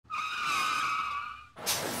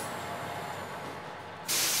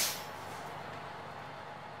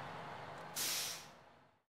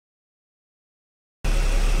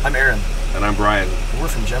I'm Aaron. And I'm Brian. We're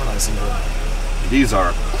from Gemini Syndrome. These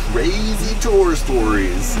are crazy tour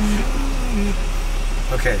stories.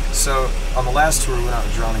 Okay, so on the last tour we went out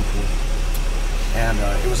to Drowning Pool. And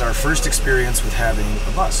it was our first experience with having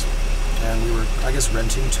a bus. And we were, I guess,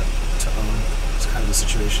 renting to own. It's kind of the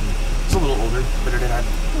situation. It was a little older, but it had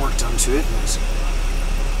work done to it. And it was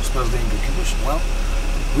supposedly in good condition. Well,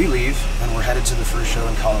 we leave, and we're headed to the first show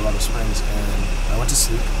in Colorado Springs, and I went to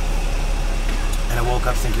sleep. And I woke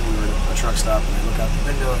up thinking we were at a truck stop, and I look out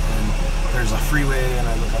the window, and there's a freeway, and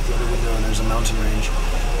I look out the other window, and there's a mountain range.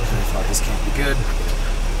 And I thought, this can't be good.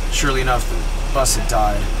 Surely enough, the bus had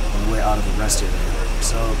died on the way out of the rest area.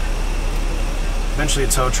 So eventually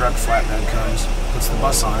a tow truck flatbed comes, puts the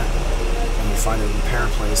bus on it, and we find a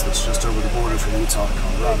repair place that's just over the border from Utah and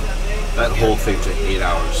Colorado. That whole thing took 8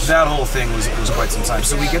 hours. That whole thing was quite some time.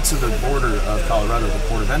 So we get to the border of Colorado, the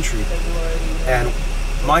port of entry, and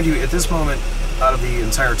mind you, at this moment, out of the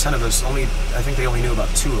entire 10 of us, I think they only knew about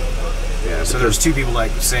 2 of them. Yeah, so there's 2 people like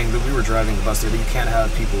saying that we were driving the bus there, but you can't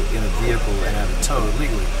have people in a vehicle and have it towed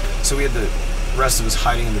legally. So we had the rest of us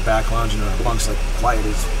hiding in the back lounge in our bunks, like quiet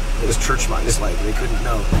as church mice. Like they couldn't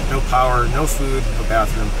know. No power, no food, no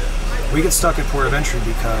bathroom. We get stuck at port of entry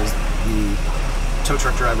because the tow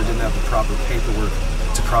truck driver didn't have the proper paperwork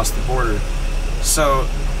to cross the border. So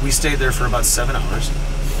we stayed there for about 7 hours,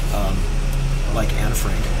 like Anne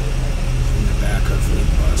Frank. Back of the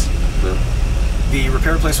bus. Yeah. The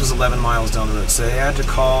repair place was 11 miles down the road, so they had to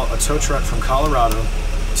call a tow truck from Colorado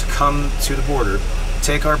to come to the border,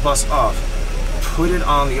 take our bus off, put it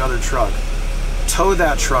on the other truck, tow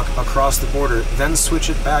that truck across the border, then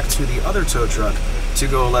switch it back to the other tow truck to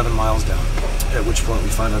go 11 miles down. At which point we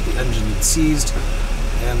find out the engine had seized,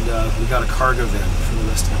 and we got a cargo van for the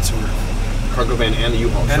rest of the tour. Cargo van and a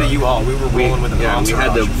U-Haul. And a U-Haul. We were rolling with an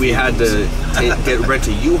entourage. We had to rent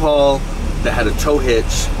a U-Haul that had a tow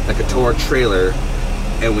hitch, like a tow trailer,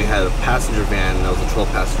 and we had a passenger van, and that was a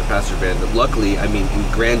 12-passenger van. But luckily, I mean,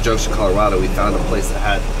 in Grand Junction, Colorado, we found a place that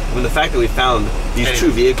had, I mean, the fact that we found these 2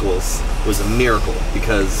 vehicles was a miracle,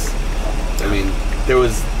 because, I mean, there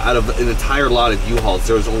was, out of an entire lot of U-Hauls,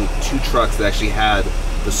 there was only 2 trucks that actually had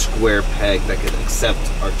the square peg that could accept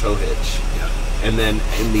our tow hitch. Yeah. And then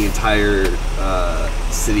in the entire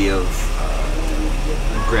city of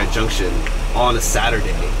Grand Junction, on a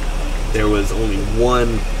Saturday, there was only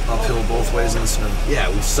 1 uphill both ways in the snow. Yeah,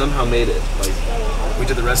 we somehow made it. Like, we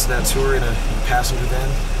did the rest of that tour in a passenger van.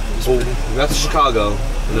 We got to Chicago,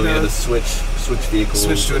 and then we had to switch vehicles.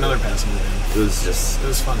 Switch to another passenger van. It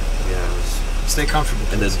was fun. Yeah, it was. Stay comfortable.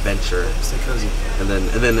 An adventure. Stay cozy. And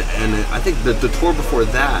I think the tour before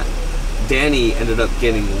that, Danny ended up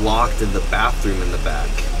getting locked in the bathroom in the back,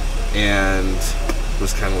 and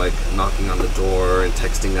was kind of like knocking on the door and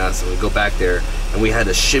texting us, and we go back there, and we had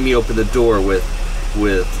to shimmy open the door with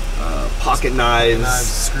pocket knives,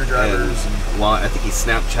 screwdrivers. And I think he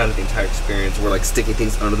Snapchatted the entire experience. We're like sticking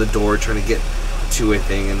things under the door, trying to get a two-way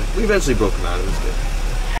thing, and we eventually broke them out. It was good.